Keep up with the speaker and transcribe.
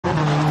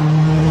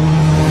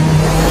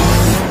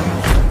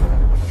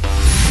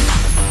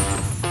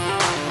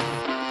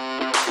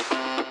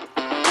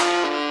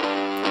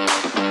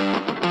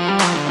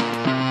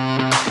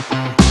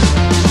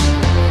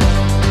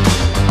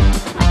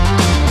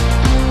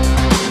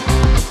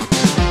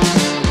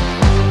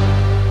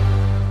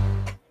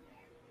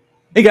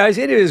Hey guys,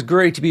 it is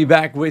great to be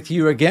back with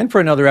you again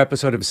for another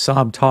episode of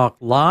SAAB Talk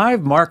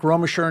Live. Mark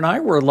Romisher and I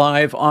were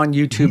live on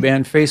YouTube Mhm,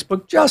 and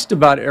Facebook just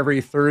about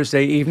every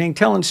Thursday evening,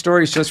 telling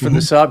stories just for the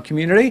mhm. SAAB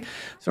community.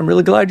 So I'm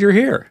really glad you're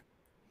here.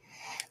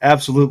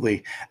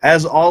 Absolutely.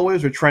 As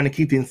always, we're trying to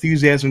keep the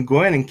enthusiasm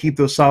going and keep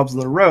those sobs on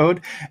the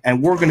road.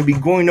 And we're going to be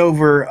going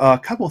over a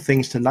couple of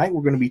things tonight.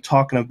 We're going to be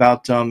talking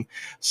about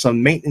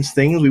some maintenance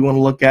things we want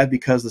to look at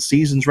because the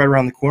season's right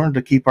around the corner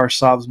to keep our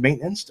sobs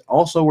maintenance.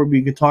 Also, we're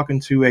going to be talking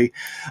to a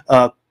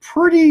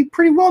pretty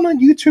well-known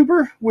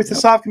YouTuber with the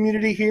Yep. sob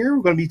community here.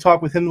 We're going to be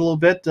talking with him a little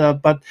bit.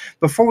 But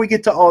before we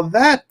get to all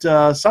that,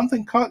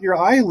 something caught your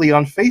eye, Lee,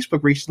 on Facebook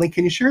recently.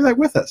 Can you share that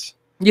with us?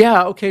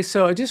 Yeah, okay.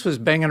 So I just was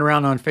banging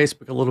around on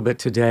Facebook a little bit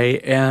today.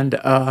 And,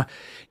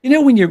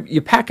 when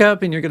you pack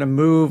up and you're going to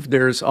move,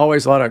 there's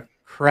always a lot of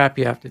crap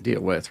you have to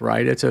deal with,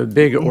 right? It's a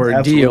big ordeal.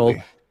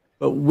 Absolutely.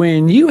 But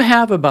when you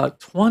have about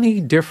 20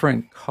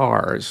 different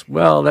cars,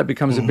 well, that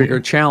becomes a bigger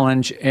Hmm.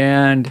 challenge.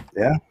 And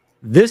Yeah.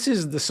 this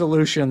is the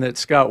solution that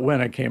Scott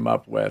Winna came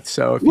up with.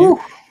 So Woo.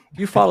 if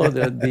you follow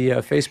the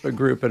Facebook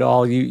group at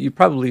all, you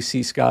probably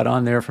see Scott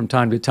on there from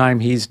time to time.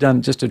 He's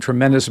done just a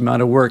tremendous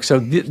amount of work. So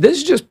this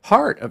is just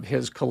part of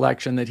his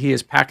collection that he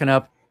is packing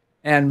up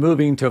and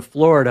moving to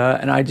Florida.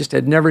 And I just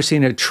had never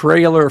seen a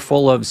trailer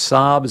full of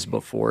Saabs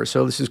before.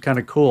 So this is kind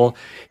of cool.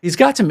 He's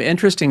got some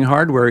interesting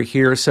hardware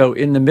here. So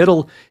in the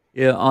middle,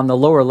 on the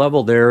lower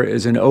level, there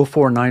is an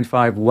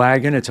 0495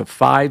 wagon. It's a Hmm.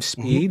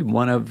 five-speed,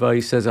 one of,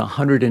 he says,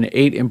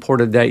 108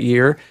 imported that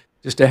year.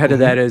 Just ahead of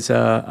Hmm. that is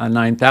a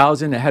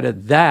 9000. Ahead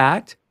of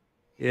that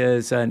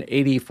is an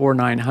 84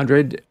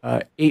 900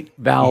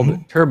 eight-valve Hmm.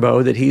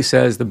 turbo that he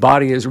says the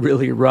body is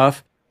really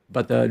rough,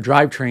 but the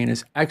drivetrain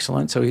is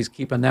excellent, so he's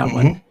keeping that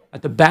one. Hmm.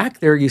 At the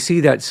back there, you see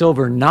that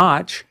silver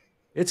notch.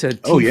 It's a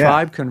Oh yeah.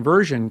 T5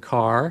 conversion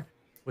car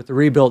with the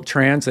rebuilt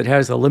trans that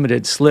has a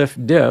limited sliff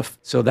diff,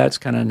 so that's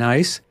kind of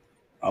nice.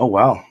 Oh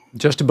wow.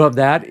 Just above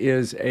that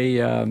is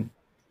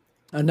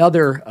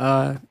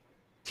another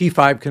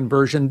T5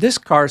 conversion. This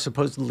car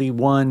supposedly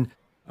won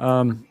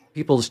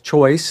People's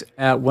Choice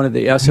at one of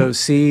the Hmm.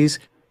 SOCs.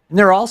 And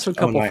there are also a Oh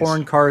couple nice.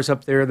 foreign cars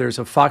up there. There's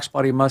a Fox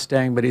Body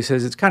Mustang, but he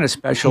says it's kind of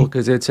special Hmm.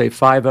 because it's a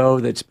 5.0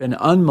 that's been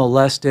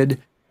unmolested.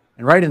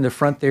 And right in the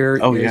front there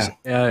Oh is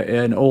yeah.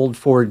 an old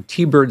Ford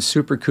T-Bird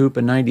Super Coupe,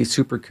 a 90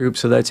 Super Coupe.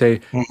 So that's a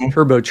Hmm.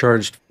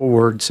 turbocharged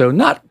Ford. So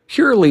not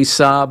purely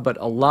Saab, but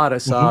a lot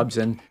of Hmm. Saabs.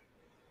 And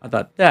I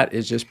thought that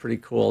is just pretty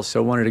cool.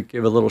 So I wanted to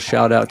give a little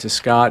shout out to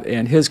Scott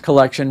and his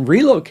collection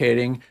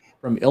relocating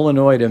from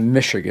Illinois to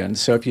Michigan.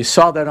 So if you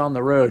saw that on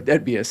the road,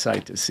 that'd be a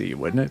sight to see,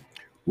 wouldn't it?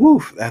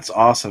 Woo, that's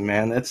awesome,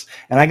 man. That's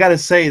and I got to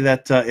say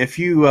that if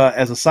you,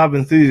 as a sub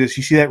enthusiast,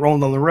 you see that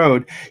rolling on the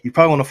road, you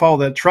probably want to follow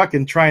that truck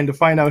and trying to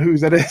find out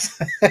whose that is.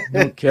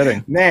 No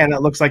kidding. Man,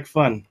 that looks like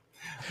fun.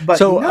 But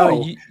So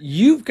no,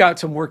 you've got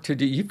some work to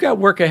do. You've got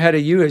work ahead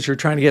of you as you're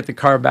trying to get the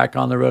car back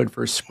on the road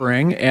for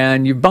spring,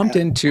 and you bumped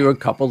into a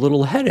couple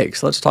little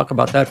headaches. Let's talk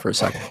about that for a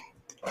second.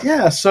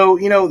 yeah, so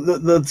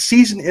the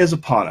season is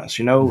upon us.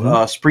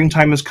 Hmm.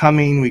 Springtime is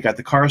coming. We got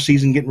the car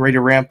season getting ready to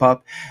ramp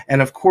up,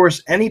 and of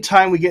course,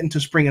 anytime we get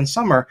into spring and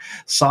summer,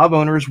 Saab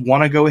owners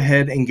want to go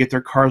ahead and get their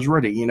cars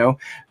ready.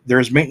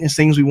 There's maintenance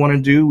things we want to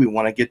do. We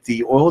want to get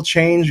the oil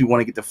changed. We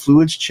want to get the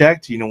fluids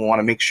checked. We want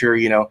to make sure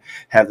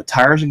have the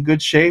tires in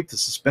good shape, the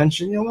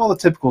suspension. All the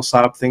typical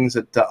Saab things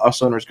that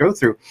us owners go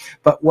through.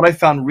 But what I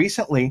found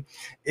recently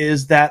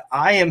is that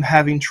I am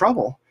having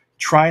trouble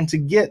trying to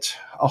get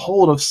a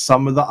hold of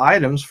some of the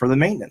items for the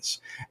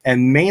maintenance.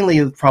 And mainly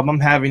the problem I'm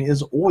having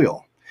is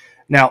oil.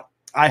 Now,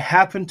 I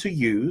happen to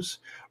use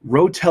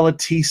Rotella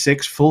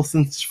T6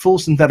 full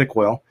synthetic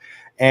oil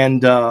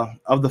and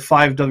of the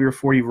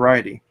 5W40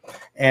 variety.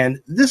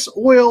 And this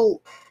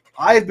oil,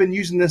 I've been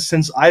using this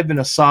since I've been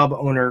a Saab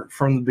owner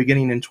from the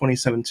beginning in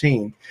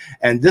 2017.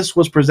 And this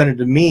was presented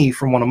to me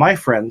from one of my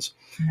friends.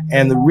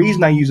 And the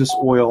reason I use this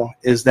oil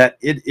is that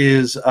it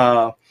is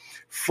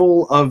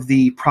full of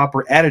the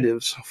proper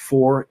additives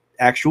for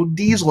actual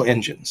diesel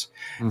engines.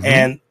 Hmm.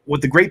 And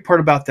what the great part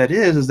about that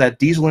is that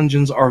diesel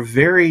engines are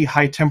very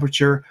high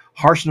temperature,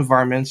 harsh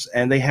environments,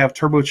 and they have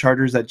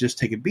turbochargers that just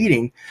take a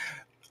beating.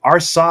 Our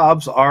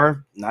Saabs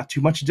are not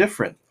too much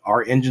different.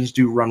 Our engines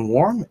do run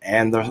warm,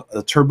 and the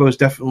turbos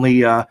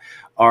definitely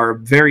are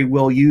very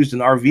well used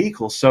in our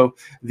vehicles. So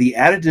the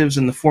additives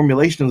and the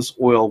formulation of this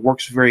oil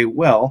works very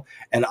well,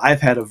 and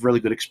I've had a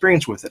really good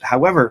experience with it.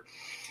 However,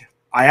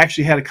 I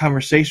actually had a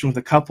conversation with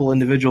a couple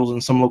individuals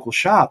in some local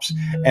shops,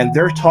 and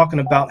they're talking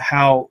about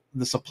how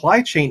the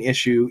supply chain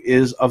issue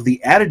is of the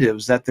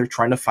additives that they're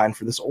trying to find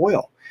for this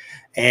oil.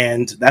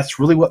 And that's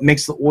really what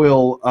makes the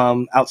oil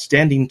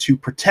outstanding to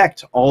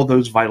protect all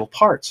those vital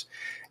parts.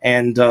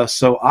 And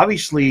so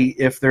obviously,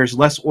 if there's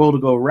less oil to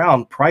go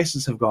around,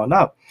 prices have gone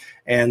up.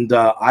 And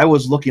I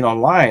was looking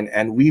online,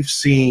 and we've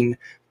seen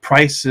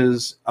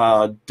prices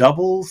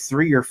double,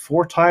 3 or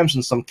 4 times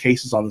in some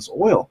cases on this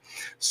oil.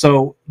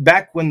 So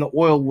back when the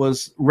oil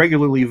was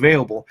regularly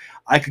available,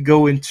 I could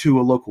go into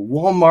a local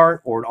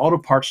Walmart or an auto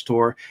parts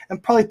store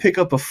and probably pick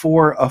up a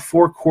four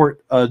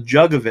quart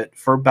jug of it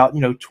for about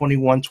 $21,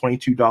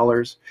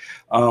 $22.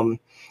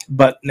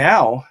 But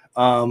now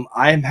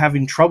I am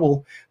having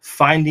trouble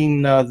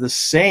finding the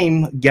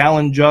same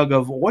gallon jug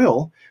of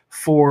oil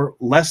for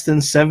less than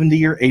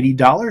 $70 or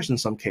 $80 in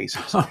some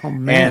cases. Oh,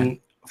 man. And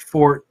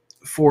for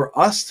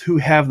us who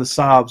have the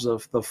SAABs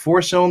of the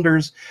 4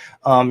 cylinders,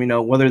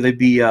 whether they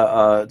be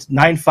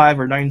 9.5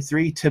 or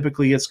 9.3,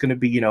 typically it's going to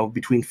be,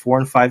 between 4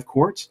 and 5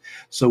 quarts.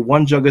 So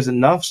 1 jug is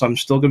enough. So I'm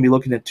still going to be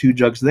looking at 2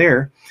 jugs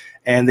there.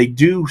 And they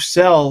do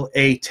sell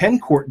a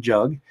 10-quart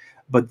jug,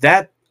 but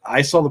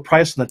I saw the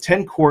price on the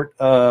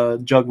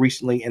 10-quart jug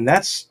recently, and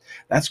that's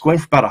going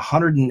for about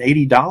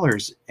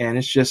 $180. And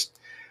it's just,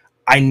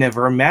 I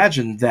never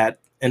imagined that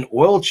an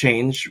oil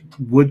change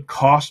would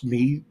cost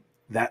me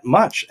that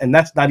much, and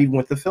that's not even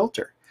with the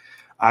filter.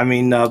 I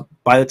mean,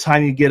 by the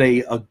time you get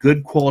a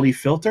good quality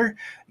filter,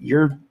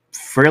 you're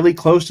fairly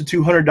close to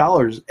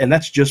 $200, and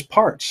that's just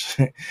parts.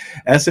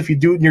 That's if you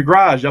do it in your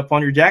garage up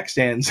on your jack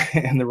stands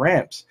and the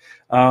ramps.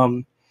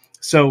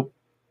 So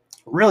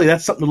really,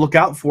 that's something to look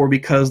out for,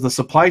 because the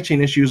supply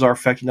chain issues are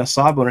affecting us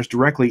SAAB owners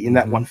directly in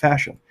that one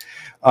fashion.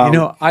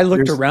 I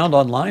looked around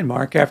online,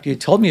 Mark, after you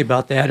told me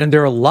about that, and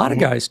there are a lot of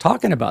guys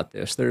talking about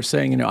this. They're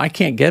saying, I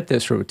can't get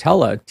this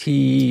Rotella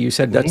you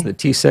said that's the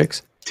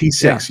T6?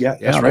 T6, yeah.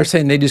 They're right.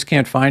 saying they just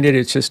can't find it.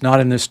 It's just not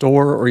in the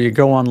store, or you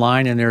go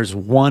online and there's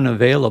one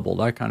available,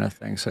 that kind of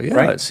thing. So,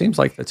 It seems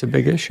like that's a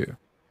big issue.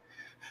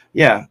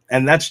 Yeah,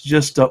 and that's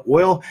just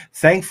oil.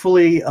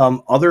 Thankfully,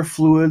 other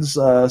fluids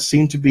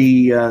seem to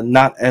be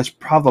not as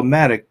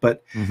problematic.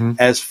 But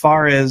as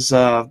far as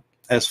the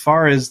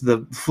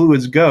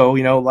fluids go,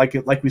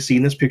 like we see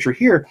in this picture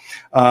here,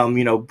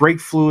 brake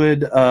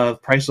fluid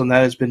price on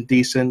that has been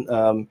decent.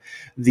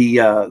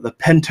 The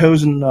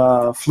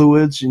Pentosan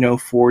fluids,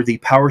 for the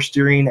power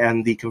steering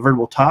and the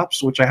convertible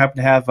tops, which I happen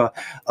to have a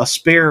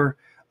spare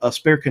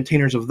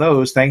containers of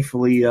those.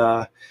 Thankfully,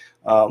 I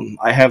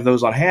have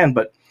those on hand,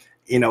 but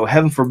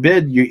heaven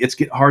forbid, it's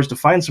getting hard to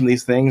find some of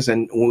these things.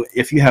 And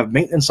if you have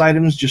maintenance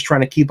items, just trying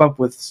to keep up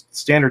with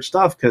standard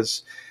stuff,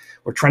 because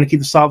we're trying to keep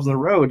the SAABs on the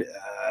road,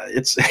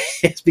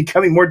 it's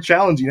becoming more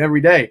challenging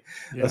every day,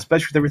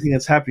 especially with everything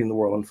that's happening in the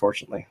world,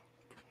 unfortunately.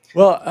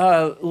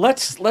 Well,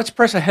 let's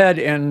press ahead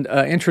and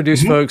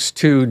introduce folks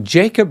to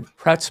Jacob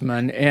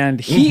Pretzman,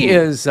 and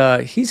he's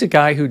a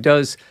guy who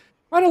does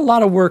quite a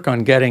lot of work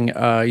on getting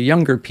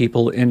younger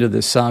people into the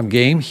SAAB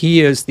game.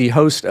 He is the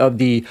host of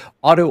the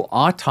Auto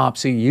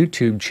Autopsy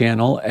YouTube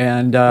channel,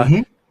 and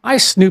I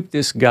snooped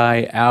this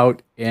guy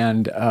out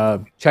and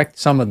checked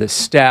some of the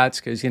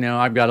stats, because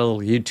I've got a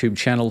little YouTube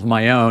channel of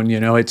my own.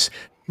 It's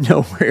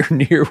nowhere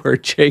near where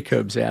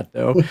Jacob's at,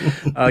 though.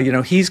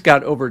 He's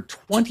got over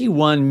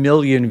 21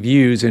 million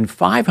views and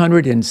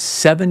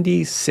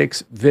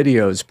 576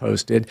 videos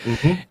posted.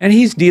 And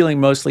he's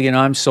dealing mostly,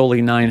 I'm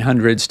solely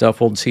 900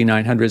 stuff, old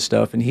C900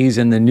 stuff, and he's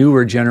in the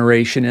newer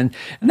generation. And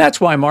that's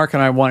why Mark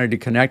and I wanted to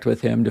connect with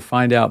him to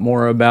find out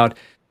more about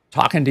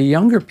talking to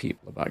younger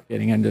people about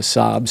getting into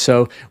SAAB.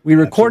 So we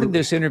recorded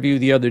this interview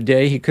the other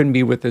day. He couldn't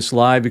be with us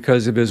live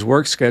because of his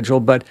work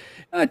schedule, but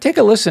take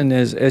a listen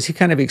as he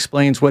kind of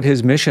explains what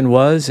his mission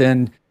was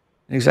and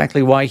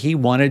exactly why he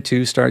wanted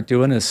to start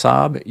doing a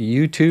SAAB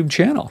YouTube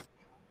channel.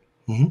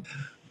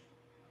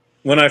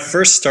 When I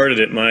first started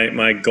it,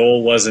 my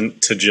goal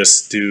wasn't to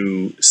just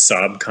do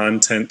SAAB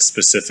content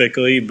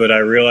specifically, but I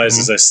realized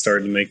as I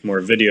started to make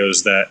more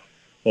videos that,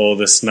 well,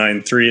 this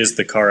 9.3 is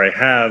the car I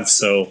have,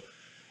 so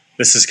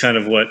this is kind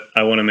of what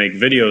I want to make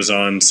videos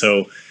on.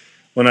 So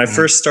when I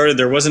first started,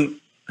 there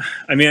wasn't,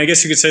 I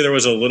guess you could say there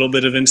was a little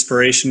bit of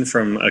inspiration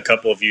from a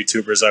couple of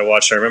YouTubers I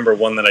watched. I remember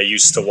one that I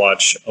used to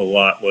watch a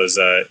lot was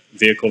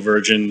Vehicle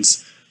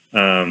Virgins.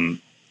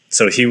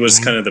 So he was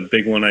kind of the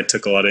big one I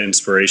took a lot of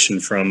inspiration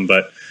from,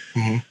 but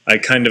I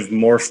kind of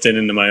morphed it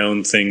into my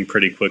own thing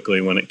pretty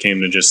quickly when it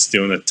came to just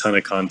doing a ton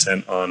of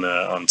content on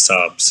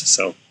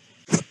SAABs.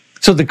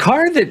 So the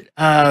car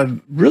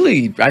that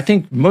really I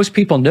think most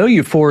people know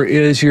you for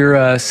is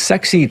your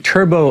sexy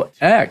Turbo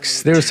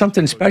X. There's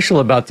something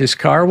special about this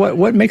car.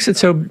 What makes it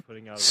so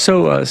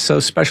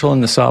special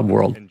in the SAAB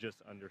world?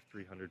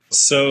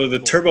 So the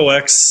Turbo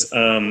X,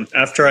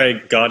 after I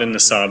got into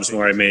SAABs,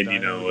 where I made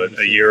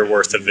a year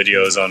worth of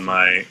videos on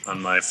my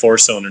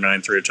 4-cylinder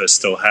 9.3, which I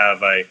still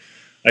have, I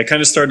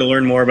kind of started to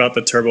learn more about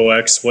the Turbo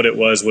X, what it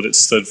was, what it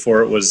stood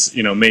for. It was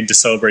made to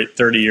celebrate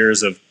 30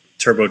 years of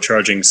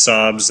turbocharging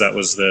SAABs. That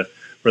was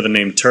where the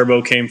name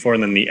Turbo came from.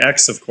 And then the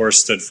X, of course,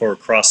 stood for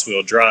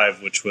cross-wheel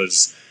drive, which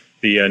was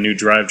the new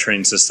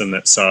drivetrain system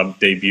that SAAB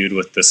debuted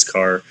with this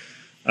car.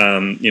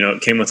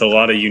 It came with a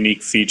lot of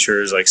unique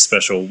features like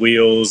special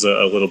wheels,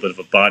 a little bit of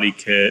a body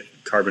kit,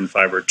 carbon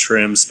fiber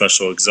trim,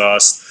 special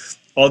exhaust,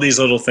 all these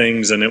little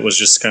things. And it was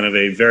just kind of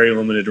a very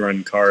limited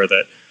run car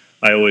that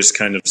I always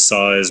kind of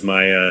saw as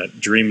my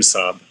dream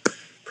SAAB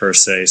per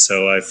se.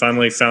 So I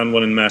finally found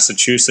one in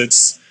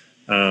Massachusetts.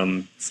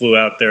 Flew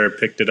out there,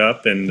 picked it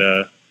up, and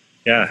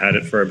had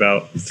it for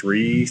about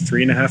three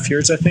and a half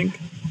years, I think.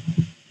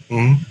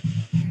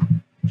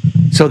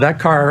 So that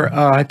car,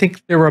 I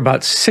think there were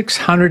about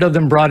 600 of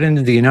them brought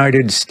into the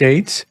United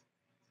States,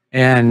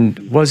 and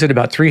was it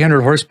about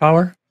 300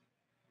 horsepower?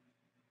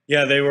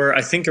 Yeah, they were,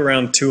 I think,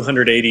 around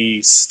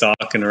 280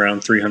 stock and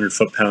around 300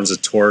 foot-pounds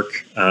of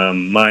torque.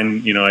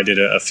 Mine, you know, I did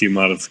a few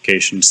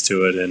modifications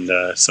to it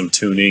and some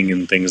tuning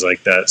and things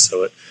like that,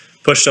 so it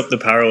pushed up the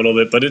power a little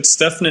bit. But it's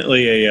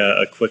definitely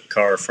a quick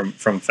car from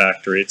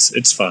factory.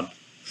 It's fun.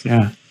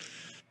 Yeah.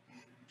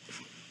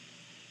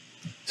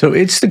 So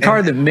it's the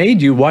car that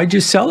made you. Why'd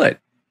you sell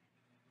it?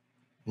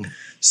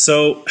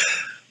 So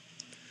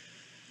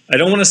I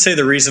don't want to say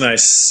the reason I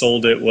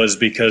sold it was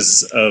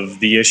because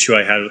of the issue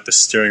I had with the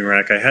steering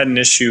rack. I had an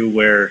issue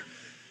where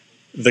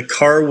the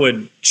car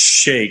would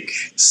shake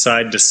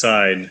side to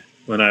side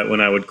when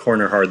I would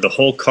corner hard. The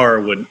whole car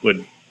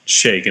would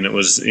shake, and it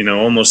was, you know,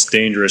 almost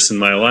dangerous. And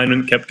my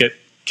alignment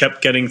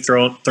kept getting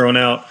thrown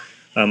out.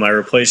 I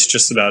replaced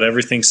just about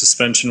everything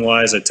suspension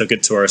wise. I took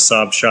it to our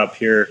SAAB shop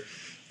here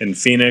in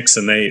Phoenix,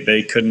 and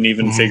they couldn't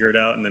even figure it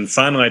out. And then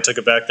finally, I took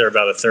it back there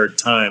about a third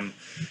time.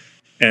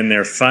 And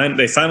they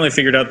finally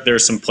figured out that there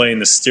was some play in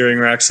the steering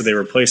rack, so they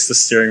replaced the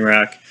steering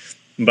rack.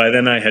 And by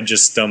then, I had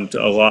just dumped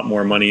a lot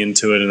more money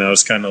into it, and I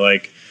was kind of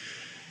like,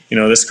 you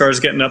know, this car's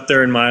getting up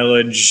there in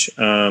mileage.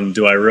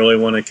 Do I really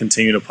want to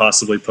continue to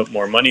possibly put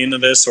more money into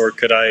this, or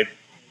could I,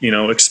 you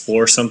know,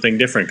 explore something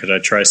different? Could I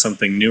try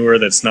something newer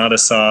that's not a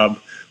SAAB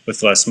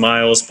with less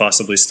miles,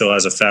 possibly still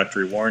has a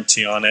factory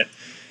warranty on it,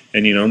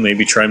 and, you know,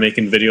 maybe try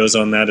making videos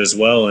on that as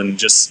well, and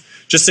just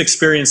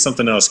experience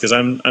something else, because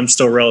I'm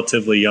still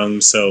relatively young.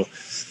 So,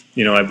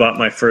 you know, I bought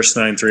my first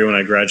 9.3 when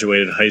I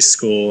graduated high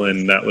school,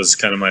 and that was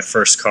kind of my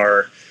first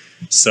car.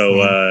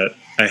 So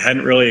I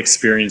hadn't really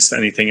experienced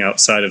anything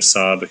outside of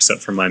SAAB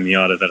except for my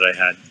Miata that I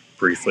had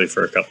briefly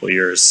for a couple of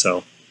years.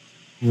 So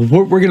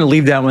we're going to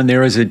leave that one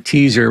there as a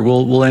teaser.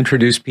 We'll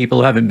introduce people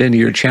who haven't been to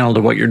your channel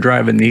to what you're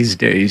driving these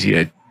days,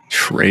 you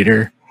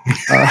traitor.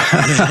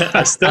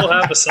 I still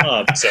have a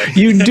SAAB. So.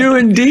 You do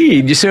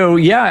indeed. So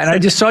yeah, and I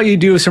just saw you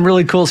do some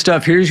really cool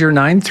stuff. Here's your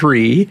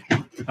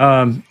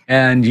 9.3,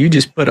 and you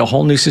just put a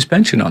whole new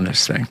suspension on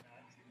this thing.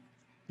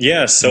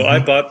 Yeah, so I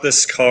bought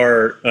this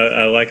car,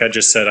 like I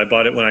just said, I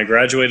bought it when I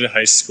graduated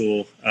high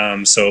school.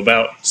 So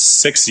about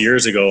 6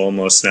 years ago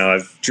almost now.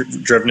 I've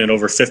driven it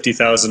over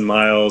 50,000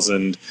 miles,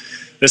 and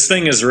this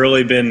thing has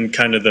really been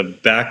kind of the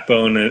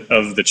backbone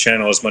of the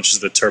channel as much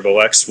as the Turbo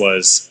X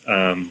was.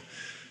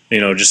 You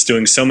know, just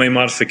doing so many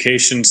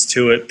modifications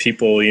to it,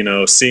 people, you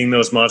know, seeing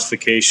those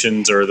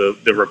modifications or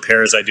the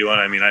repairs I do on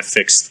it. I mean, I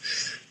fixed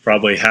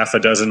probably half a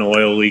dozen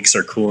oil leaks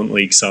or coolant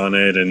leaks on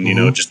it, and, you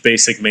know, just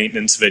basic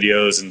maintenance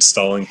videos,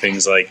 installing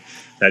things like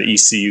that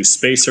ECU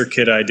spacer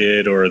kit I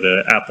did, or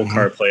the Apple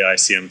CarPlay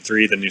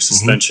ICM3, the new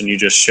suspension you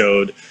just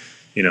showed,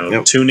 you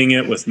know, tuning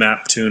it with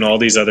Map Tune, all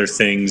these other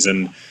things.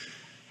 And,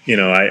 you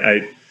know,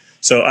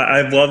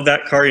 I've loved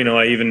that car. You know,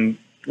 I even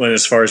went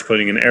as far as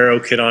putting an aero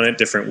kit on it,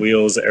 different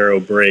wheels, aero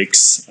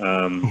brakes,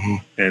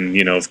 and,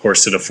 you know, of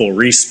course, did a full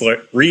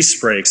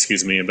respray,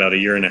 excuse me, about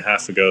 1.5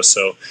 years ago.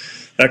 So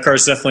that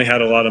car's definitely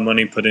had a lot of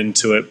money put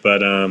into it,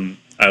 but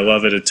I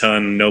love it a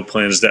ton. No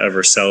plans to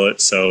ever sell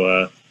it.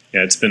 So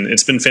yeah, it's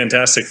been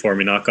fantastic for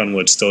me. Knock on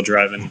wood, still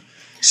driving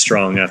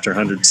strong after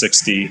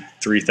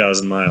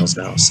 163,000 miles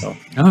now. So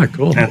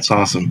cool. That's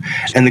awesome.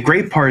 And the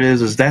great part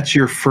is that's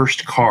your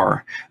first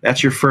car.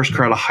 That's your first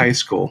car out of high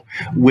school,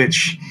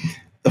 which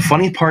the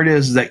funny part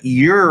is that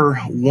you're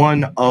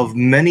one of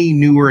many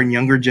newer and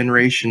younger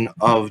generation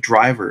of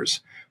drivers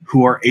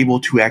who are able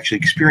to actually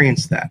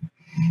experience that.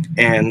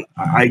 And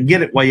I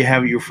get it why you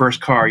have your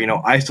first car. You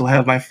know, I still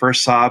have my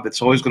first SAAB.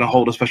 It's always going to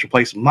hold a special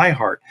place in my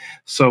heart.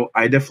 So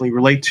I definitely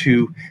relate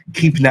to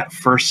keeping that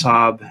first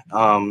SAAB.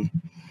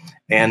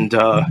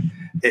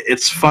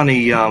 It's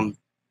funny.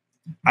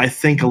 I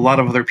think a lot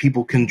of other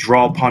people can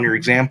draw upon your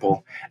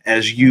example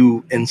as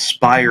you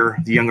inspire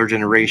the younger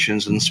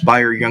generations,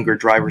 inspire younger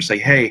drivers, say,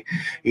 hey,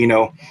 you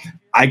know,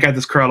 I got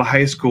this car out of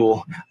high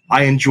school.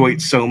 I enjoy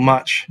it so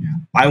much.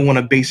 I want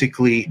to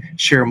basically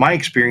share my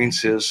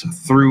experiences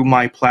through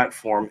my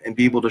platform and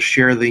be able to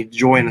share the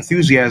joy and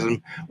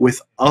enthusiasm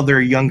with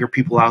other younger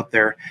people out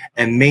there,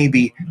 and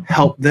maybe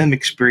help them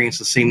experience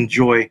the same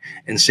joy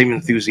and same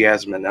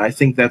enthusiasm. And I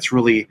think that's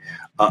really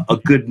a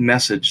good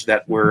message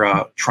that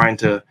we're trying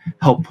to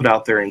help put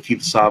out there and keep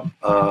the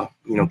SAAB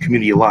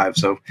community alive.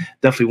 So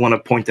definitely want to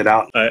point that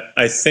out.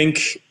 I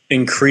think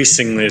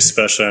increasingly,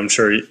 especially, I'm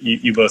sure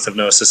you both have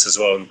noticed this as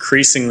well,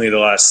 increasingly the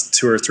last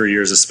 2 or 3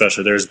 years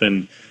especially, there's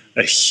been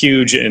a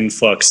huge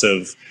influx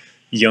of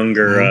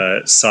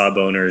younger SAAB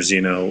owners, you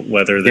know,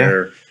 whether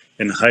they're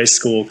in high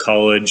school,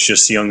 college,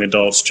 just young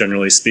adults,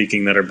 generally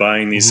speaking, that are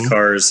buying these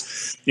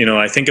cars. You know,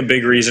 I think a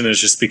big reason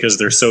is just because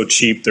they're so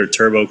cheap, they're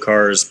turbo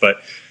cars, but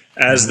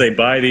as they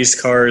buy these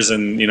cars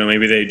and, you know,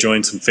 maybe they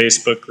join some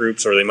Facebook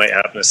groups, or they might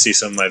happen to see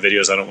some of my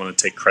videos. I don't want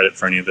to take credit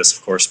for any of this,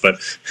 of course, but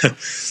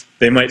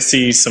they might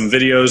see some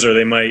videos, or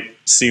they might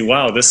see,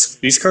 wow,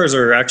 these cars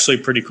are actually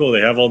pretty cool.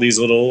 They have all these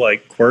little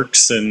like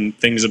quirks and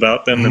things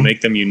about them that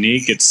make them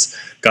unique. It's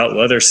got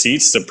leather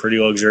seats. It's a pretty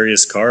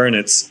luxurious car, and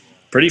it's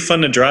pretty fun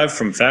to drive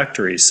from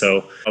factory.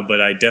 So, but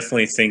I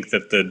definitely think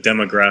that the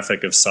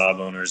demographic of SAAB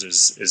owners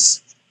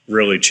is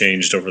really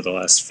changed over the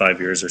last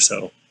 5 years or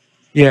so.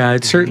 Yeah,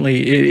 it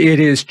certainly it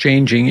is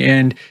changing.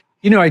 And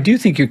You know, I do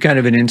think you're kind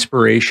of an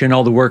inspiration,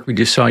 all the work we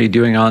just saw you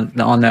doing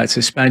on that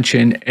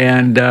suspension.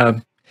 And,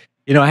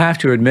 you know, I have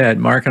to admit,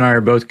 Mark and I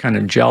are both kind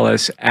of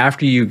jealous.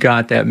 After you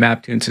got that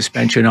map tune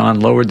suspension on,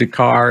 lowered the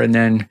car, and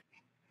then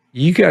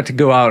you got to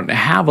go out and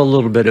have a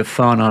little bit of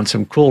fun on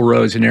some cool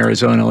roads in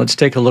Arizona. Let's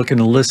take a look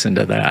and listen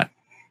to that.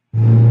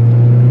 All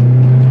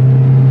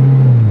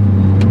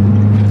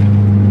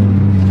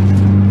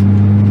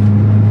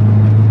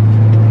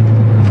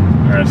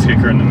right, let's kick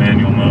her in the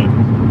manual mode.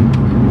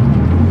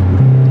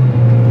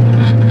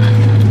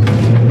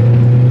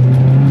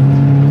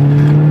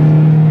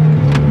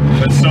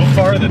 But so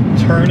far, the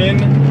turn-in,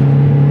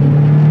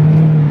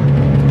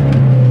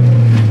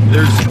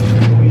 there's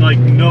like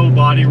no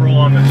body roll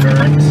on the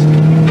turns.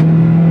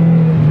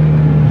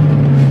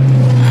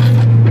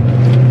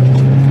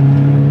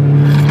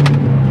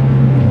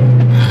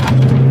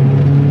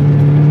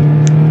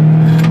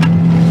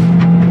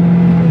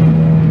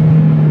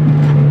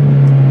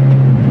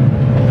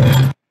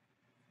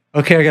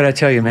 Okay, I got to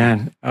tell you,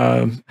 man,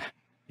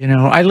 you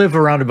know, I live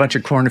around a bunch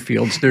of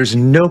cornfields. There's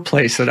no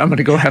place that I'm going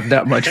to go have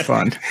that much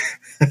fun.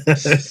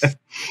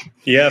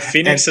 Yeah,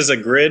 Phoenix is a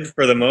grid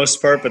for the most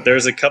part, but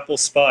there's a couple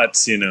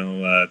spots, you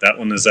know, that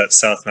one is at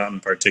South Mountain in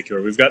particular.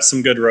 We've got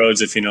some good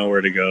roads if you know where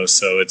to go,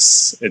 so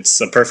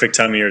it's a perfect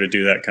time of year to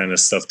do that kind of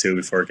stuff too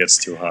before it gets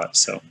too hot.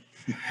 So,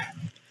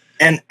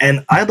 and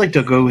I'd like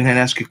to go ahead and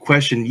ask you a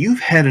question.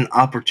 You've had an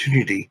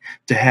opportunity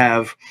to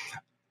have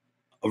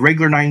a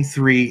regular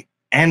 9.3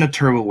 and a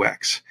Turbo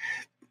X.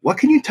 What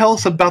can you tell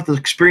us about the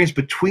experience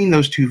between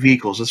those two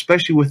vehicles,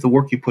 especially with the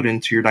work you put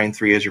into your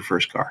 9.3 as your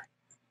first car?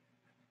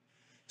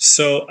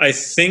 So I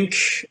think,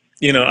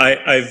 you know,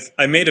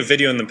 I made a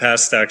video in the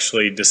past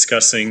actually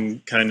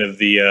discussing kind of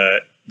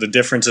the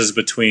differences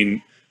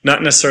between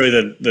not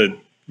necessarily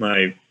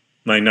my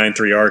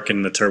 9.3 ARC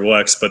and the Turbo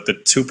X, but the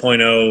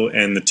 2.0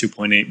 and the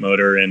 2.8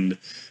 motor, and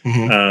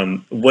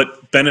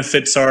what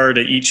benefits are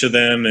to each of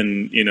them.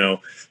 And, you know,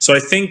 so I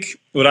think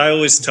what I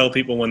always tell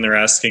people when they're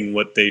asking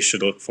what they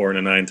should look for in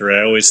a 9.3,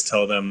 I always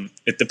tell them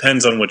it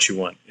depends on what you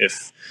want.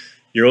 If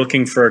you're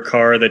looking for a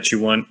car that you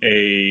want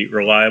a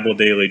reliable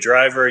daily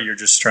driver, you're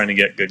just trying to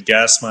get good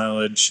gas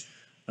mileage,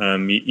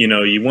 you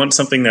know, you want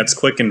something that's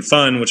quick and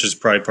fun, which is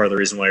probably part of the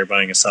reason why you're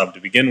buying a Saab to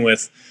begin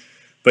with.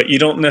 But you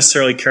don't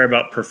necessarily care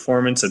about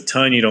performance a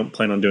ton. You don't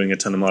plan on doing a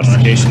ton of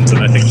modifications.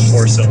 And I think a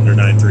 4-cylinder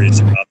 9.3 is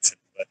your option.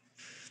 But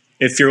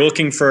if you're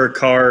looking for a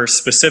car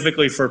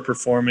specifically for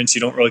performance,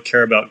 you don't really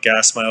care about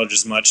gas mileage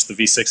as much. The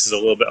V6 is a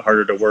little bit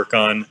harder to work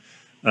on.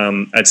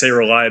 I'd say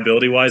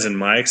reliability-wise, in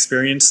my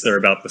experience, they're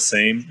about the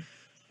same.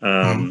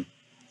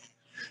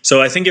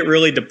 So I think it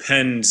really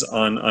depends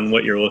on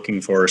what you're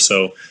looking for.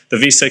 So the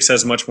V6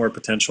 has much more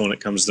potential when it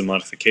comes to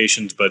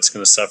modifications, but it's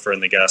going to suffer in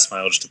the gas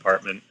mileage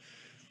department.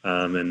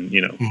 And,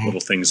 you know, little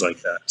things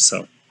like that.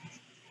 So,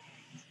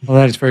 well,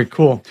 that is very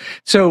cool.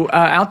 So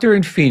out there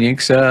in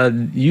Phoenix,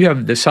 you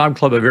have the Saab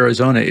Club of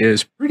Arizona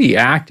is pretty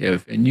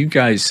active, and you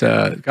guys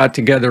got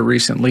together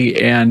recently.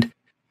 And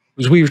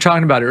as we were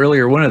talking about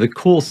earlier, one of the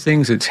cool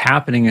things that's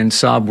happening in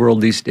Saab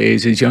world these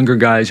days is younger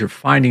guys are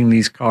finding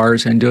these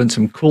cars and doing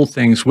some cool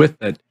things with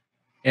it.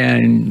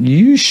 And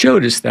you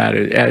showed us that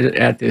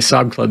at the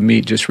Saab Club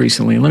meet just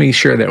recently. Let me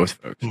share that with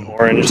folks.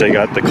 Orange, they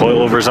got the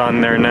coilovers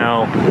on there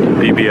now,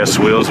 ABS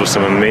wheels with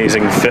some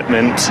amazing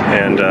fitment,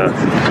 and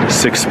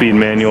 6-speed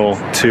manual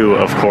too,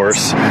 of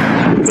course.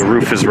 The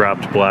roof is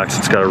wrapped black, so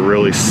it's got a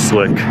really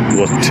slick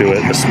look to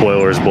it. The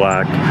spoiler is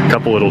black. A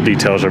couple little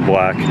details are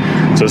black,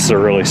 so this is a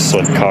really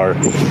slick car.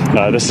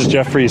 This is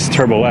Jeffrey's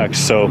Turbo X.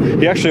 So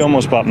he actually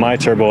almost bought my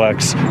Turbo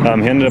X. He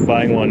ended up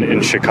buying one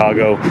in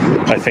Chicago,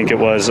 I think it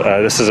was.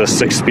 This is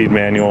a 6-speed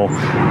manual,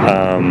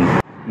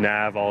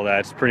 nav, all that.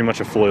 It's pretty much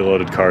a fully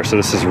loaded car, so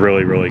this is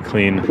really, really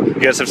clean. You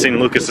guys have seen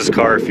Lucas's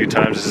car a few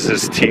times. This is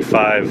his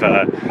T5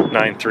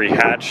 9.3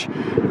 hatch.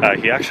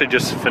 He actually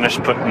just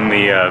finished putting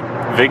the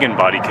Vigan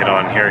body kit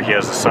on here. He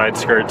has the side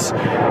skirts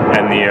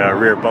and the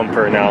rear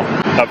bumper. Now,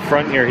 up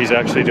front here, he's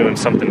actually doing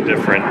something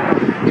different.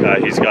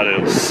 He's got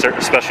a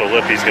special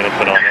lip he's going to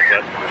put on it,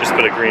 but just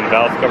put a green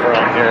valve cover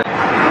on here.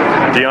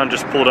 Dion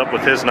just pulled up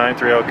with his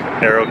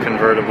 9.3 Aero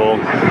convertible.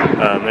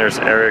 There's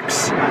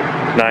Eric's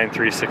 9.3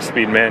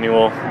 6-speed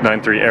manual,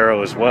 9.3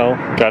 Aero as well.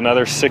 Got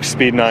another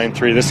 6-speed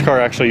 9.3. This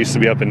car actually used to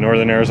be up in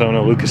northern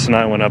Arizona. Lucas and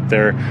I went up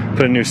there,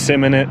 put a new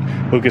sim in it.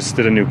 Lucas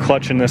did a new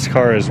clutch in this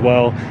car as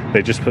well.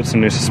 They just put some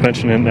new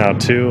suspension in now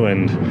too,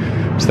 and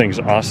this thing's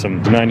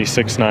awesome.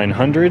 96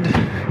 900.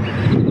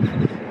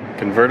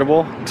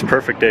 Convertible. It's a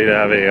perfect day to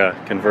have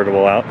a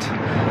convertible out.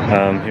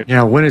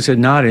 Yeah, when is it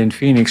not in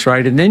Phoenix,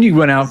 right? And then you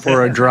went out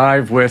for a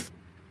drive with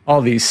all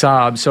these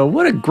Saabs. So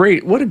what a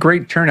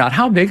great turnout.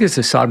 How big is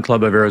the Saab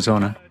Club of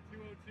Arizona?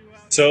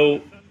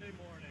 So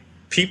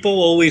people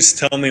always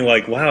tell me,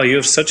 like, wow, you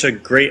have such a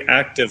great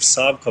active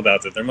Saab club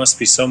out there. There must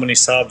be so many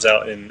Saabs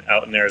out in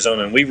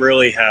Arizona. And we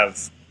really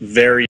have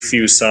very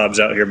few Saabs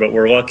out here, but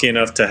we're lucky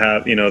enough to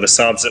have, you know, the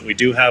Saabs that we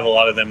do have, a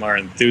lot of them are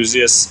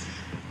enthusiasts.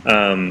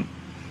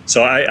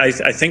 So I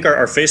think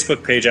our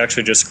Facebook page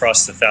actually just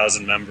crossed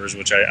 1,000 members,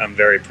 which I'm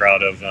very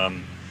proud of.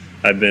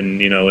 I've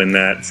been, in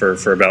that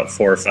for about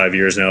 4 or 5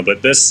 years now.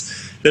 But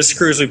this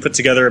cruise we put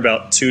together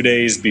about 2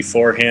 days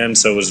beforehand,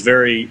 so it was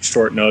very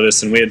short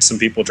notice, and we had some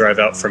people drive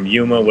out from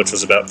Yuma, which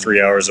was about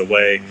 3 hours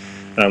away.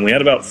 We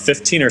had about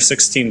 15 or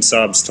 16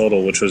 SAABs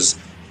total, which was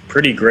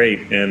pretty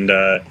great. And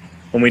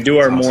when we do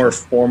our more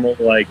formal,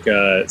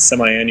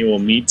 semi-annual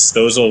meets,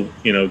 those will,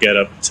 get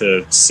up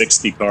to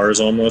 60 cars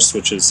almost,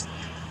 which is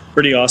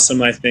pretty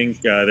awesome, I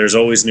think. There's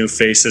always new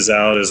faces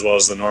out, as well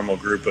as the normal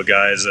group of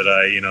guys that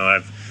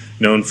I've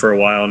known for a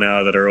while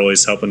now that are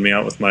always helping me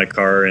out with my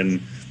car.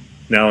 And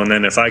now and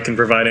then, if I can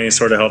provide any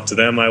sort of help to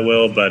them, I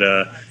will. But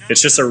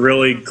it's just a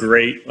really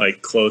great,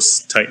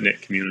 close,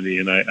 tight-knit community,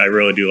 and I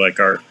really do like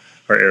our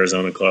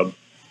Arizona club.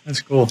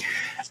 That's cool.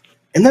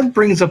 And that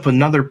brings up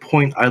another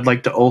point I'd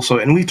like to also,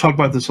 and we've talked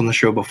about this on the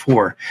show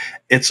before,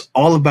 it's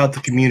all about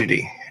the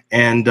community.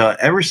 And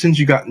ever since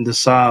you got into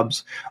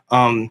SAABs,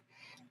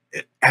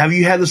 have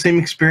you had the same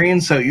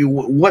experience? So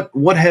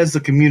what has the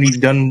community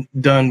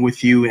done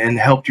with you and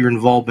helped your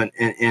involvement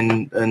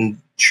in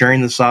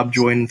sharing the SAAB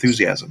joy and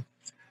enthusiasm?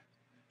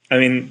 I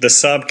mean, the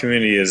SAAB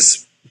community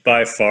is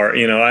by far,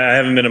 I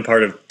haven't been a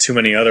part of too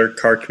many other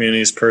car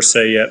communities per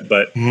se yet,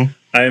 but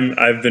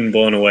I've been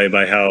blown away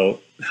by how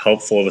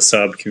helpful the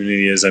SAAB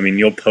community is. I mean,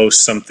 you'll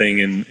post something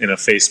in a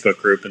Facebook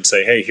group and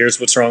say, hey, here's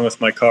what's wrong with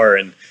my car,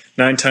 and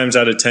 9 times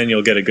out of 10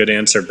 you'll get a good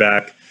answer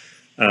back.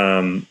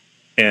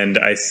 And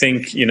I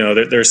think,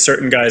 there's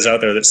certain guys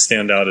out there that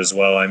stand out as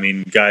well. I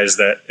mean, guys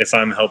that if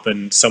I'm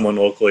helping someone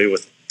locally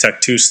with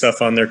Tech 2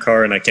 stuff on their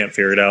car and I can't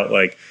figure it out,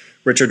 like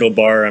Richard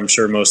Labar, I'm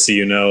sure most of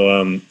you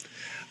know,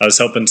 I was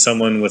helping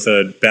someone with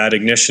a bad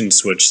ignition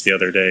switch the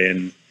other day,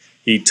 and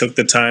he took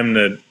the time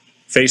to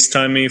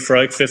FaceTime me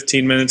for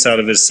 15 minutes out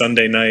of his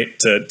Sunday night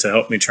to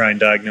help me try and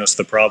diagnose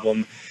the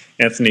problem.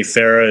 Anthony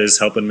Farah is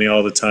helping me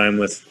all the time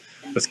with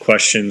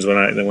questions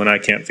when I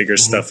can't figure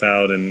stuff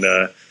out. And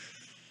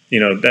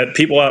that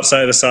people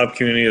outside of the SAAB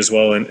community as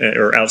well,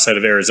 or outside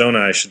of Arizona,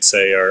 I should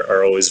say,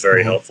 are always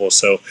very helpful.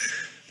 So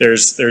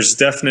there's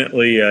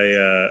definitely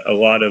a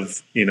lot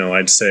of,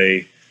 I'd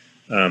say,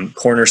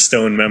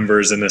 cornerstone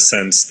members in a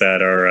sense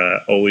that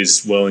are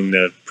always willing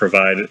to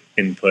provide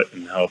input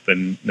and help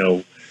and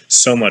know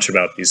so much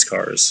about these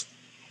cars.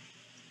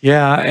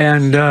 Yeah,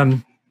 and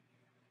one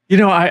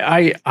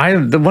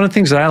of the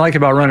things that I like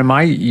about running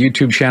my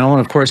YouTube channel, and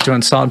of course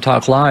doing SAAB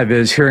Talk Live,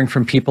 is hearing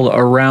from people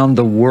around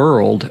the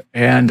world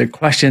and the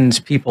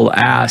questions people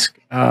ask.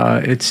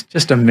 It's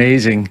just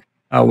amazing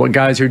what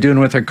guys are doing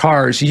with their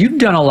cars. You've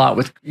done a lot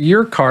with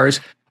your cars.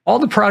 All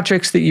the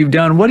projects that you've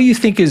done, what do you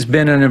think has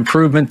been an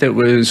improvement that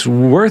was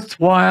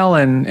worthwhile,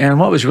 and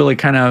what was really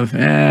kind of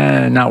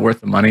not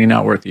worth the money,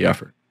 not worth the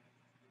effort?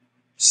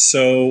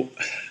 So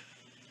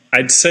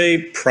I'd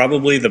say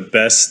probably the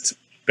best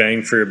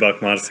bang for your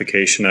buck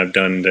modification I've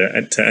done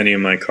to any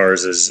of my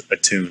cars is a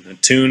tune. A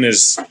tune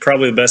is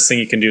probably the best thing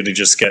you can do to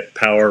just get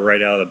power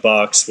right out of the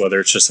box,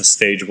 whether it's just a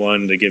stage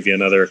 1 to give you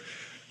another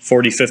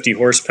 40, 50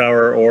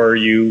 horsepower, or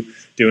you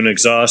do an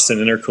exhaust and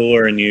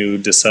intercooler and you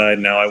decide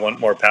now I want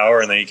more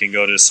power, and then you can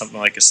go to something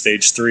like a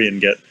stage 3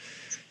 and get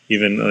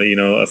even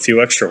a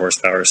few extra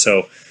horsepower.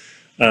 So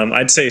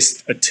I'd say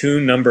a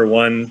tune, number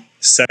 1.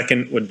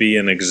 Second would be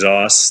an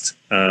exhaust.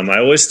 I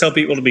always tell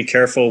people to be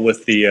careful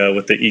with the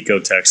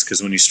Ecotechs,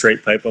 because when you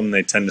straight pipe them,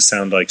 they tend to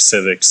sound like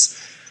Civics.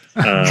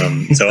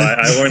 So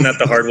I learned that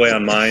the hard way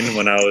on mine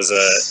when I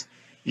was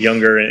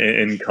younger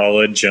in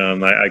college.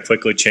 I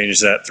quickly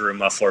changed that, threw a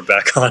muffler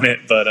back on it.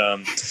 But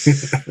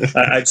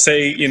I'd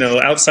say,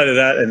 outside of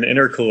that, an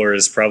intercooler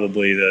is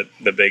probably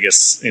the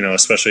biggest,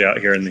 especially out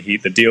here in the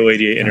heat. The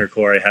DO88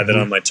 intercooler, I had that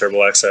on my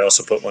Turbo X. I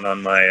also put one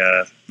on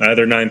my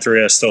other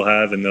 9.3 I still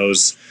have, and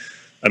those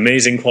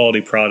amazing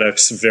quality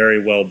products, very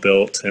well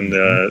built, and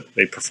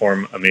they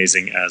perform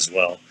amazing as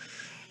well.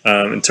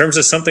 In terms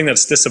of something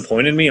that's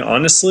disappointed me,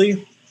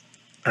 honestly,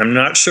 I'm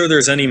not sure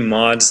there's any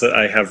mods that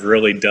I have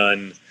really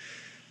done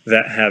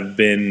that have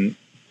been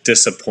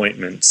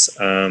disappointments.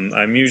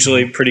 I'm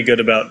usually pretty good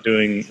about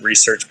doing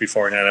research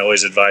beforehand. I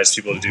always advise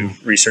people to do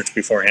research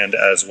beforehand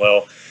as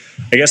well.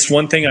 I guess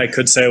one thing I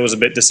could say I was a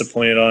bit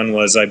disappointed on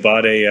was I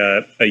bought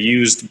a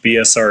used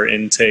BSR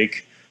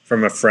intake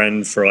from a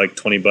friend for like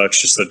 $20,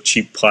 just a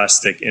cheap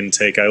plastic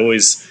intake. I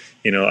always,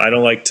 I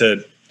don't like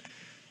to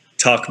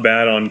talk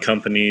bad on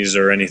companies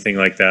or anything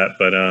like that,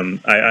 but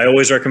I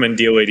always recommend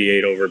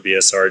DO88 over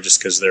BSR just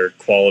because their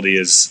quality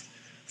is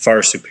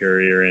far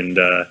superior. And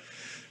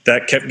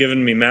that kept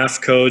giving me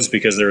MAF codes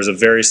because there was a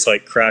very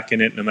slight crack in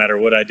it no matter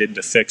what I did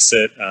to fix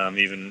it.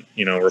 Even,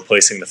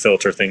 replacing the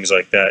filter, things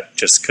like that,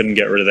 just couldn't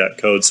get rid of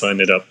that code. So I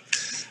ended up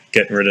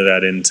getting rid of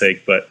that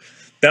intake. But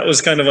that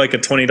was kind of like a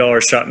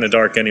 $20 shot in the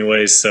dark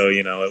anyways, so,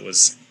 it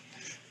was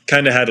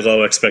kind of had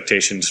low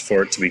expectations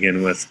for it to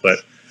begin with. But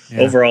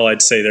overall,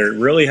 I'd say there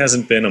really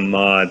hasn't been a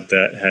mod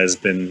that has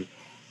been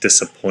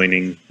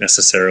disappointing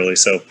necessarily.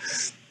 So,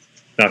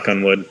 knock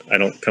on wood, I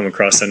don't come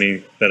across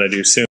any that I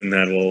do soon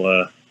that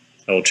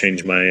will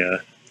change my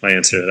my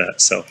answer to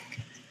that. So,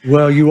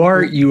 Well, you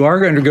are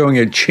undergoing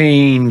a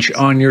change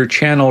on your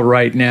channel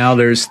right now.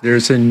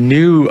 There's a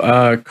new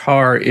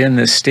car in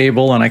the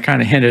stable, and I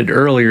kind of hinted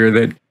earlier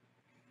that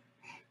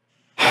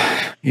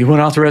you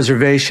went off the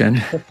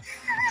reservation.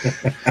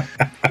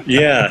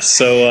 Yeah,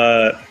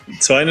 so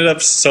I ended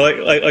up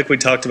like we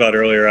talked about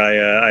earlier.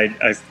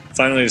 I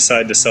finally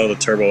decided to sell the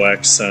Turbo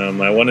X.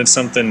 I wanted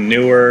something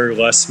newer,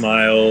 less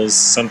miles,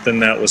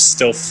 something that was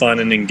still fun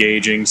and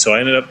engaging. So I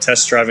ended up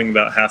test driving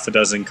about half a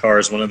dozen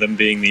cars. One of them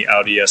being the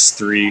Audi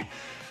S3.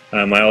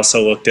 I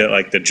also looked at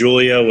like the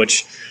Giulia,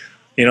 which,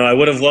 you know, I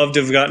would have loved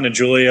to have gotten a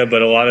Giulia,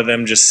 but a lot of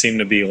them just seem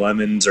to be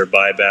lemons or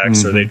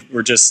buybacks, or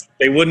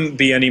they wouldn't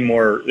be any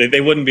more.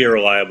 They wouldn't be a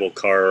reliable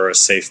car or a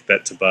safe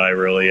bet to buy,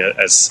 really.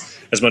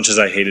 As much as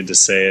I hated to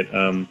say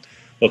it,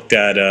 looked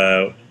at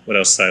what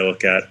else did I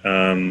look at?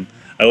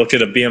 I looked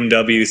at a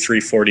BMW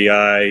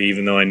 340i,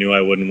 even though I knew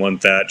I wouldn't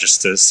want that,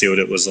 just to see what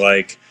it was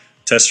like.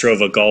 Test drove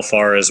a Golf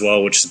R as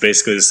well, which is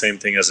basically the same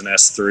thing as an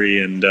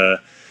S3, and a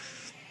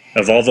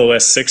Volvo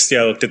S60,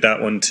 I looked at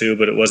that one too,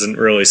 but it wasn't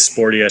really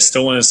sporty. I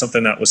still wanted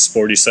something that was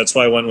sporty, so that's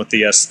why I went with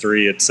the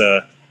S3. It's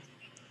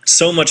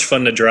so much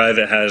fun to drive.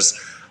 It has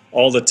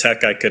all the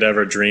tech I could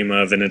ever dream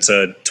of, and it's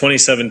a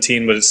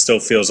 2017, but it still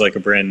feels like a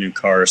brand new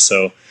car.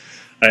 So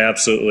I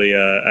absolutely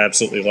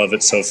love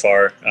it so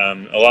far.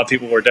 A lot of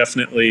people were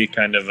definitely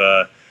kind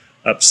of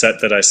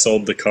upset that I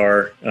sold the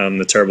car,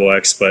 the Turbo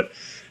X, but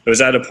it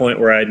was at a point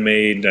where I'd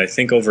made, I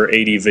think, over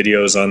 80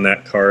 videos on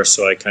that car,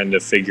 so I kind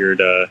of figured,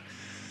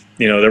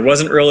 you know, there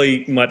wasn't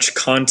really much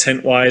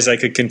content-wise I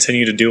could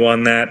continue to do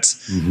on that.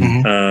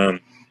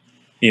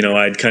 You know,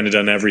 I'd kind of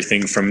done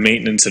everything from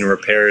maintenance and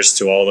repairs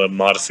to all the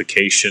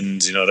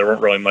modifications. You know, there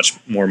weren't really much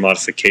more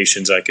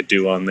modifications I could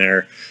do on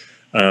there.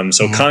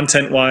 So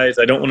content-wise,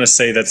 I don't want to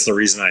say that's the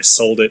reason I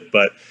sold it,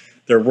 but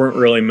there weren't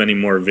really many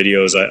more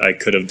videos I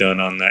could have done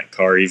on that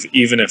car,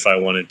 even if I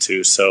wanted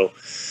to. So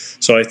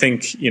I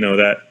think, you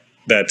know,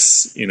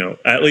 that's, you know,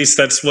 at least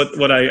that's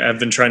what I've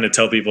been trying to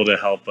tell people to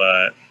help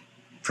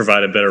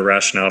provide a better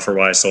rationale for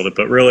why I sold it.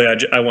 But really,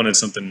 I wanted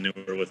something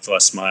newer with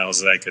less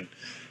miles that I could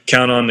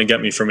count on to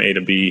get me from A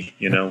to B,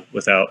 you know,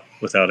 without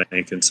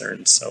any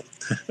concerns. So.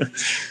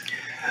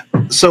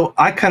 So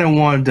I kind of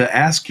wanted to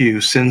ask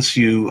you, since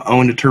you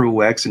owned a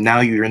Turbo X and now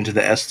you're into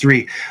the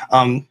S3,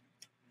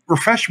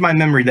 refresh my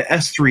memory. The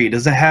S3,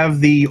 does it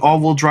have the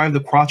all-wheel drive, the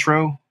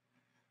Quattro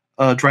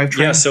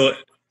drivetrain?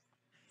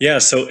 Yeah,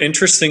 so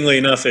interestingly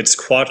enough, it's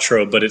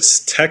Quattro, but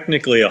it's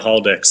technically a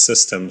Haldex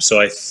system. So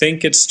I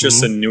think it's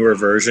just a newer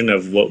version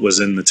of what was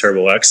in the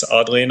Turbo X,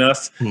 oddly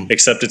enough,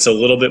 except it's a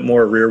little bit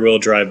more rear-wheel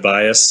drive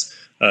bias.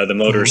 The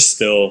motor's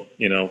still,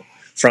 you know,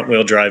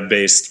 front-wheel drive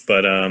based,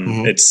 but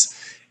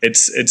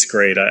it's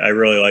great. I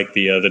really like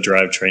the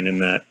drivetrain in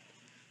that.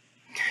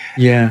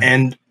 Yeah.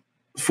 And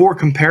for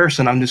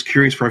comparison, I'm just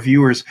curious for our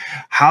viewers,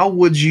 how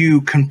would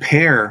you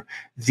compare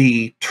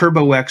the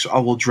Turbo X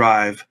all-wheel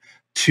drive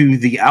to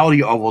the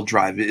Audi all-wheel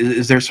drive?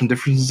 Is there some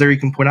differences there you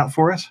can point out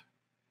for us?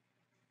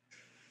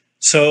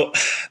 So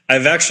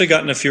I've actually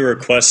gotten a few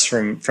requests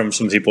from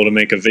some people to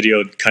make a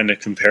video kind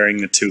of comparing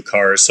the two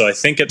cars. So I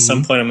think at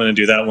some point I'm going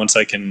to do that once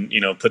I can, you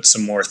know, put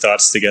some more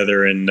thoughts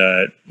together and,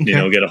 you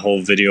know, get a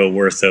whole video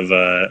worth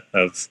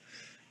of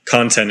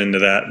content into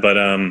that. But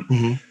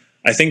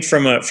I think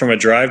from a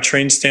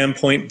drivetrain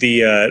standpoint,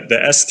 the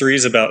S3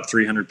 is about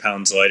 300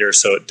 pounds lighter,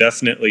 so it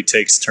definitely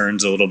takes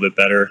turns a little bit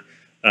better.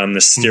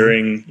 The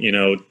steering, you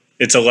know,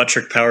 it's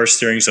electric power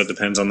steering, so it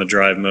depends on the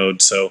drive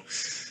mode. So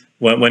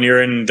when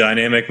you're in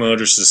dynamic mode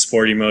versus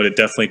sporty mode, it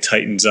definitely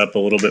tightens up a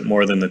little bit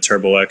more than the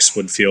Turbo X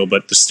would feel.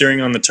 But the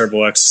steering on the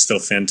Turbo X is still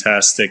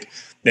fantastic.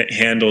 It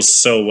handles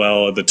so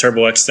well. The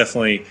Turbo X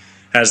definitely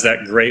has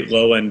that great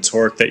low-end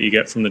torque that you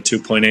get from the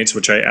 2.8s,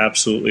 which I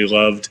absolutely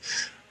loved.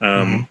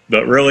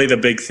 But really the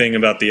big thing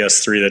about the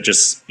S3 that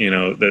just, you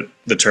know, that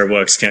the Turbo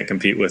X can't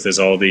compete with is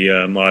all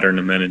the modern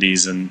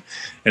amenities and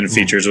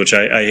features, which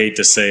I hate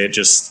to say, it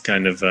just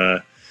kind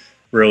of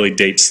really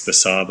dates the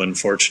Saab,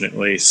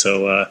 unfortunately.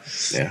 So,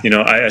 you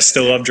know, I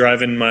still love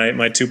driving my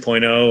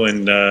 2.0,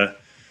 and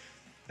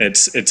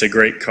it's a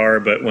great car,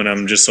 but when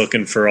I'm just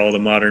looking for all the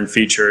modern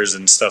features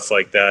and stuff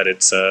like that,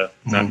 it's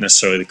not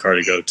necessarily the car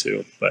to go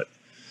to. But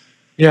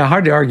yeah,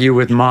 hard to argue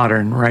with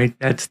modern, right?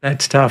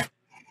 That's tough.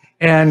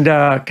 And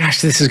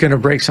gosh, this is going to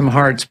break some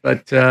hearts,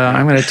 but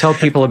I'm going to tell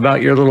people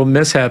about your little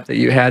mishap that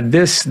you had.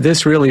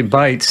 This really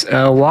bites.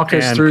 Walk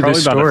us through the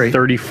story.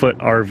 About a 30-foot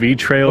RV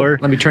trailer.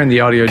 Let me turn the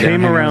audio down.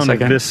 Came around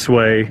this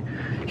way.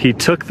 He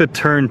took the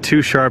turn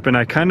too sharp, and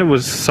I kind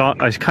of saw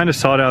it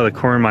out of the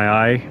corner of my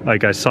eye.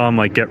 Like I saw him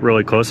like get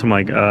really close. I'm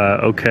like,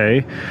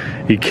 okay.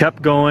 He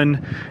kept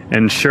going,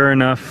 and sure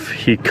enough,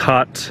 he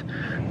caught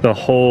the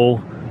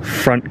whole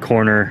front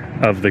corner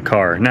of the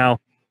car.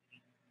 Now.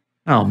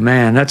 Oh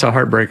man, that's a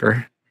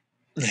heartbreaker.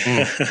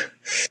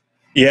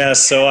 Yeah,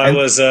 so I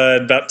was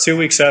about 2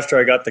 weeks after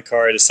I got the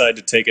car, I decided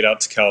to take it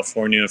out to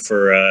California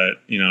for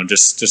you know,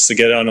 just to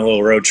get on a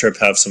little road trip,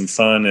 have some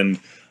fun. And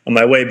on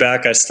my way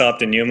back, I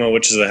stopped in Yuma,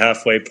 which is a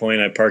halfway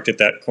point. I parked at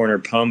that corner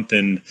pump,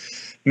 and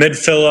mid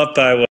fill up,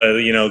 I was,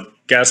 you know,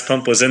 gas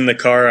pump was in the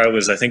car.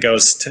 I think I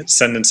was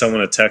sending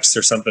someone a text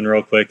or something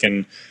real quick,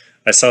 and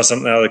I saw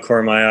something out of the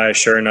corner of my eye.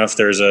 Sure enough,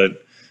 there's a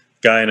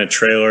guy in a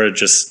trailer that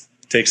just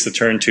takes the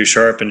turn too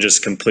sharp and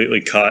just completely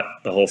caught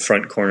the whole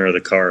front corner of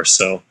the car.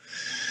 So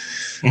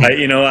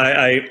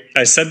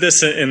I said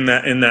this in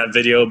that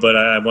video, but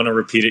I want to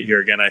repeat it here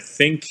again. I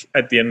think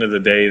at the end of the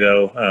day,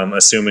 though,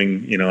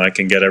 assuming I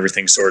can get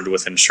everything sorted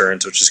with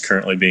insurance, which is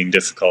currently being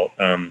difficult,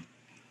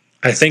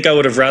 I think I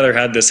would have rather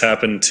had this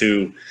happen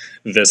to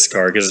this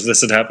car, because if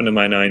this had happened to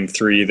my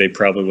 9.3, they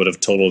probably would have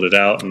totaled it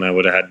out, and I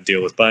would have had to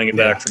deal with buying it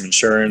back from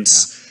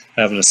insurance,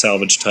 having a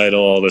salvage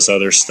title, all this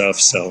other stuff.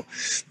 So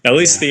at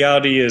least the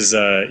Audi is,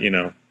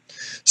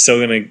 still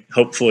going to,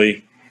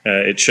 hopefully,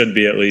 it should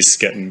be at least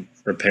getting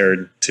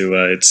repaired to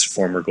its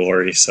former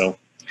glory. So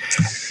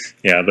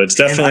yeah, but it's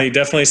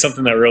definitely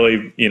something that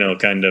really,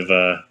 kind of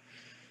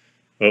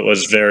what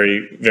was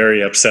very,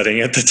 very upsetting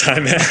at the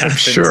time it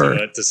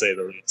happened, to say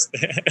the least.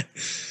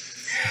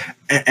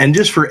 And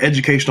just for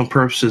educational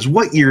purposes,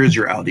 what year is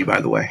your Audi, by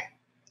the way?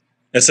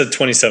 It's a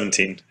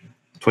 2017.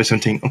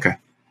 2017, okay.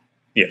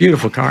 Yeah.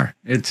 Beautiful car.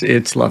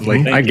 It's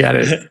lovely. I get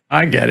it.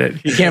 I get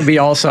it. You can't be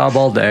all Saab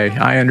all day.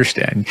 I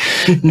understand.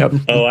 Yep.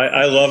 Oh,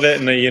 I love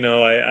it.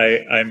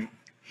 And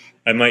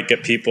I might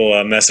get people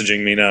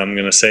messaging me now. I'm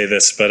going to say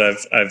this, but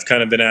I've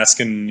kind of been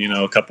asking,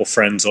 a couple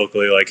friends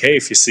locally, like, hey,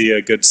 if you see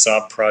a good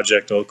Saab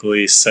project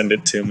locally, send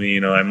it to me.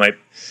 I might,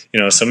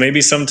 so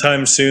maybe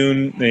sometime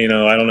soon,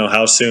 I don't know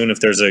how soon, if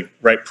there's a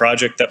right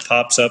project that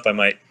pops up, I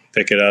might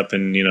pick it up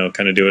and,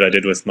 kind of do what I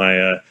did with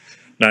my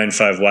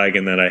 9.5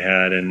 wagon that I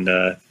had, and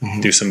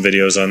do some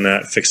videos on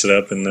that, fix it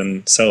up, and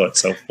then sell it.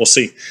 So we'll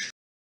see.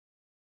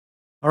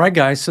 All right,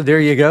 guys. So there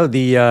you go.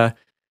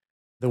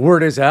 The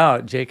word is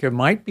out. Jacob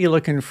might be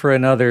looking for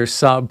another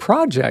Saab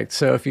project.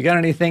 So if you got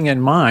anything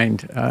in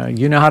mind,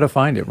 you know how to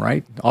find him,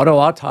 right? Auto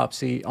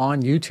Autopsy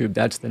on YouTube.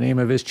 That's the name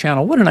of his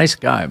channel. What a nice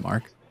guy,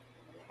 Mark.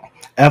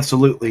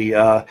 Absolutely.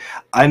 I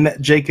met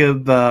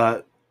Jacob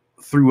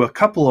through a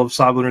couple of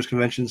Saab owners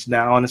conventions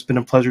now, and it's been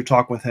a pleasure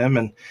talking with him.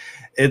 And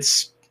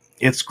it's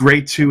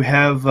great to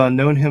have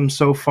known him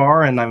so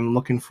far, and I'm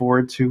looking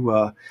forward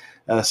to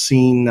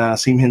seeing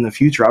him in the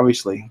future,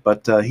 obviously.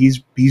 But he's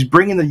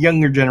bringing the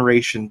younger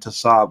generation to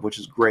Saab, which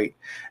is great,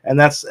 and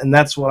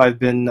that's what I've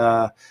been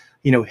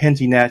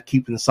hinting at,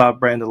 keeping the Saab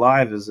brand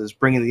alive, is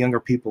bringing the younger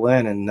people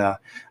in. And I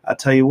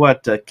tell you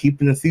what,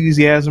 keeping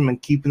enthusiasm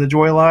and keeping the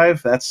joy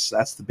alive, that's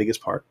the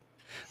biggest part.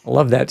 I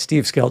love that,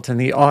 Steve Skelton.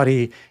 The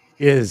Audi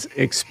is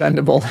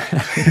expendable.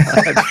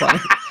 That's funny.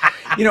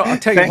 I'll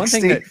tell you,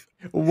 Thanks,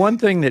 one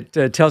thing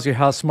that tells you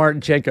how smart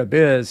Jacob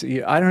is.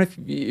 I don't know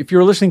if you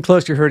were listening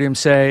close, you heard him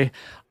say,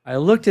 I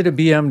looked at a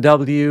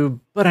BMW,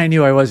 but I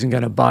knew I wasn't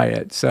going to buy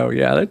it. So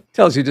yeah, that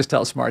tells you just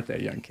how smart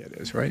that young kid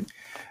is, right?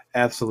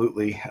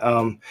 Absolutely.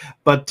 I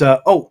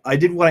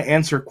did want to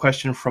answer a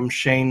question from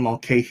Shane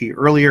Mulcahy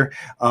earlier.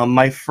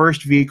 My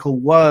first vehicle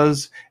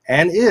was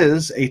and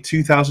is a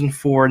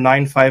 2004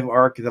 9.5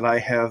 ARC that I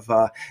have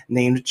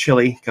named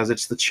Chili, because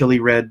it's the chili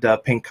red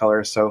paint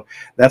color. So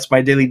that's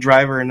my daily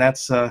driver, and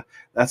that's the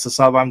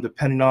Saab I'm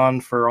depending on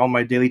for all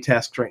my daily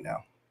tasks right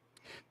now.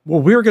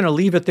 Well, we're going to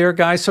leave it there,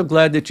 guys. So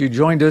glad that you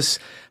joined us.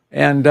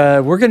 And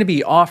we're going to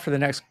be off for the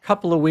next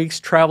couple of weeks.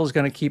 Travel is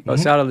going to keep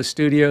us out of the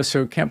studio,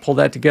 so can't pull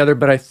that together.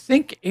 But I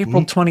think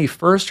April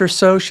 21st or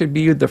so should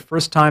be the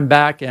first time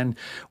back, and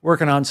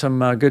working on some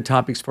good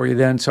topics for you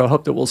then. So I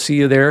hope that we'll see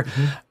you there.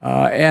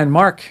 And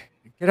Mark,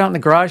 get out in the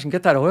garage and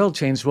get that oil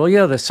changed, will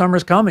you? The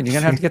summer's coming. You're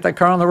going to have to get that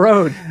car on the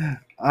road.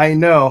 I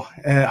know.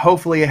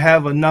 Hopefully I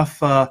have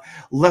enough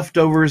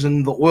leftovers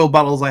in the oil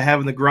bottles I have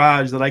in the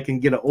garage that I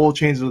can get an oil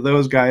change with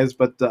those guys,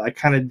 but I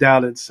kind of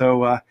doubt it.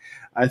 So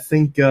I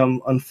think,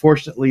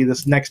 unfortunately,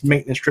 this next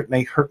maintenance trip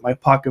may hurt my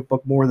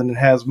pocketbook more than it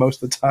has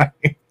most of the time.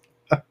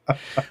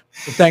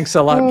 Thanks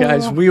a lot,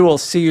 guys. We will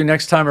see you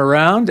next time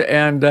around,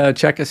 and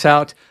check us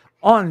out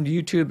on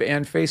YouTube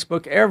and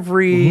Facebook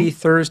every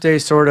Thursday,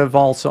 sort of,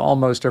 also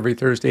almost every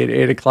Thursday at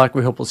 8 o'clock.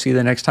 We hope we'll see you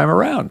the next time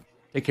around.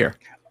 Take care.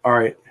 All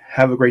right.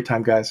 Have a great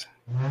time, guys.